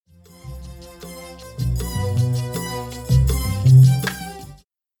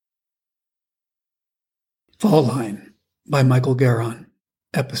Pauline by Michael Garon.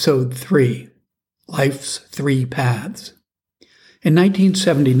 Episode 3, Life's Three Paths. In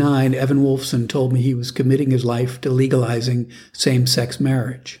 1979, Evan Wolfson told me he was committing his life to legalizing same-sex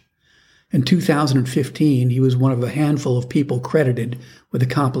marriage. In 2015, he was one of a handful of people credited with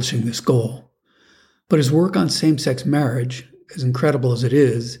accomplishing this goal. But his work on same-sex marriage, as incredible as it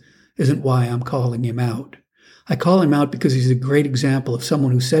is, isn't why I'm calling him out. I call him out because he's a great example of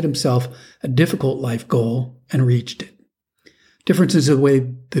someone who set himself a difficult life goal and reached it. Differences in the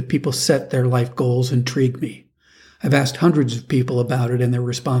way that people set their life goals intrigue me. I've asked hundreds of people about it, and their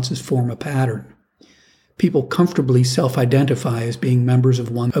responses form a pattern. People comfortably self-identify as being members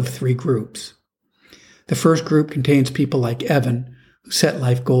of one of three groups. The first group contains people like Evan, who set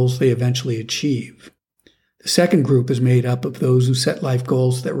life goals they eventually achieve. The second group is made up of those who set life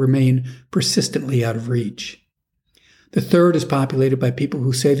goals that remain persistently out of reach. The third is populated by people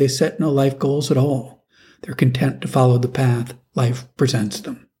who say they set no life goals at all. They're content to follow the path life presents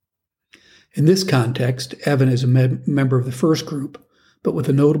them. In this context, Evan is a member of the first group, but with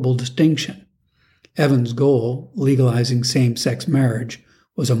a notable distinction. Evan's goal, legalizing same-sex marriage,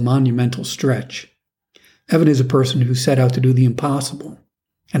 was a monumental stretch. Evan is a person who set out to do the impossible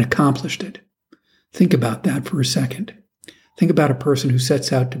and accomplished it. Think about that for a second. Think about a person who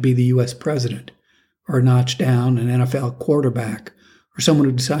sets out to be the U.S. president, or notch down an NFL quarterback, or someone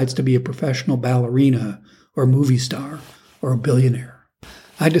who decides to be a professional ballerina, or movie star, or a billionaire.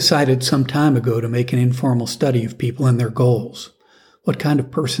 I decided some time ago to make an informal study of people and their goals. What kind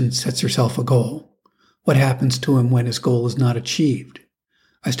of person sets herself a goal? What happens to him when his goal is not achieved?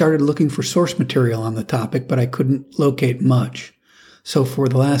 I started looking for source material on the topic, but I couldn't locate much. So for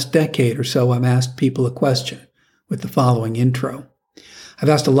the last decade or so, I've asked people a question with the following intro. I've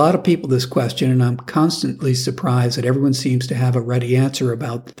asked a lot of people this question, and I'm constantly surprised that everyone seems to have a ready answer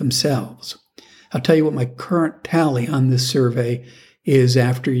about themselves. I'll tell you what my current tally on this survey is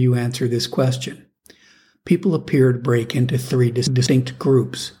after you answer this question. People appear to break into three distinct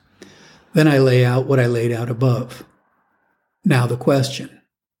groups. Then I lay out what I laid out above. Now the question,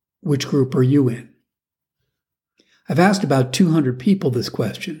 which group are you in? I've asked about 200 people this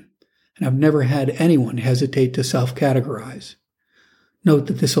question, and I've never had anyone hesitate to self-categorize. Note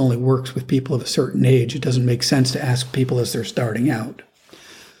that this only works with people of a certain age. It doesn't make sense to ask people as they're starting out.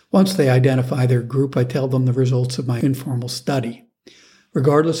 Once they identify their group, I tell them the results of my informal study.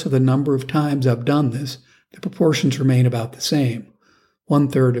 Regardless of the number of times I've done this, the proportions remain about the same.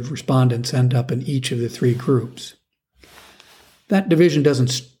 1/3 of respondents end up in each of the three groups. That division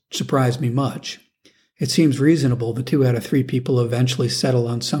doesn't surprise me much. It seems reasonable that 2 out of 3 people eventually settle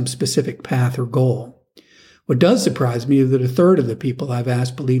on some specific path or goal. What does surprise me is that 1/3 of the people I've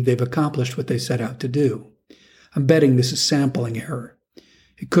asked believe they've accomplished what they set out to do. I'm betting this is sampling error.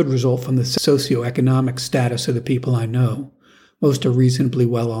 It could result from the socioeconomic status of the people I know. Most are reasonably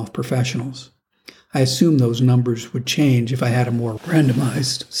well-off professionals. I assume those numbers would change if I had a more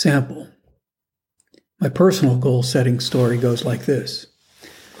randomized sample. My personal goal-setting story goes like this.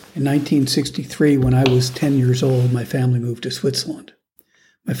 In 1963, when I was 10 years old, my family moved to Switzerland.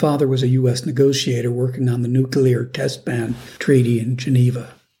 My father was a U.S. negotiator working on the nuclear test ban treaty in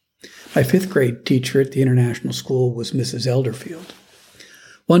Geneva. My 5th grade teacher at the international school was Mrs. Elderfield.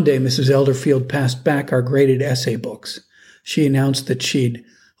 One day, Mrs. Elderfield passed back our graded essay books. She announced that she'd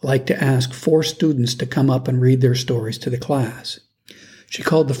like to ask 4 students to come up and read their stories to the class. She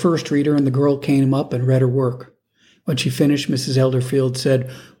called the first reader, and the girl came up and read her work. When she finished, Mrs. Elderfield said,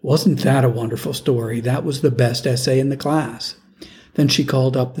 "Wasn't that a wonderful story? That was the best essay in the class." Then she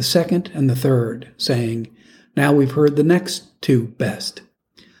called up the second and the third, saying, "Now we've heard the next 2 best."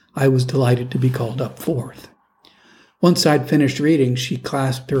 I was delighted to be called up 4th. Once I'd finished reading, she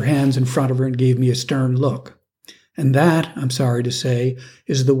clasped her hands in front of her and gave me a stern look. And that, I'm sorry to say,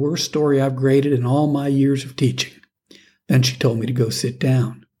 is the worst story I've graded in all my years of teaching. Then she told me to go sit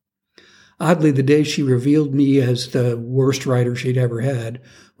down. Oddly, the day she revealed me as the worst writer she'd ever had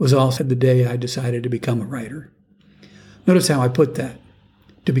was also the day I decided to become a writer. Notice how I put that,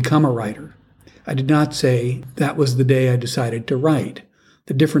 to become a writer. I did not say that was the day I decided to write.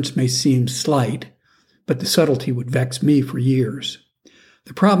 The difference may seem slight, but the subtlety would vex me for years.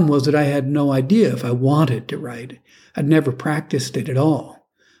 The problem was that I had no idea if I wanted to write. I'd never practiced it at all.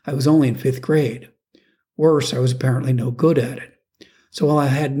 I was only in 5th grade. Worse, I was apparently no good at it. So while I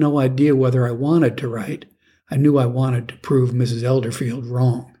had no idea whether I wanted to write, I knew I wanted to prove Mrs. Elderfield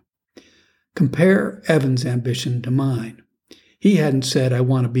wrong. Compare Evan's ambition to mine. He hadn't said, "I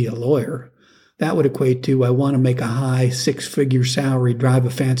want to be a lawyer." That would equate to, "I want to make a high 6-figure salary, drive a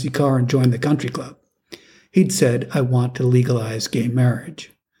fancy car, and join the country club." He'd said, "I want to legalize gay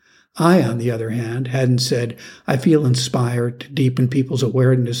marriage." I, on the other hand, hadn't said, I feel inspired to deepen people's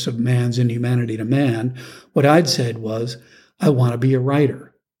awareness of man's inhumanity to man. What I'd said was, I want to be a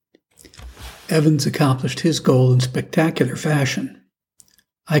writer. Evans accomplished his goal in spectacular fashion.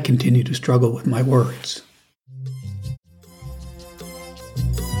 I continue to struggle with my words.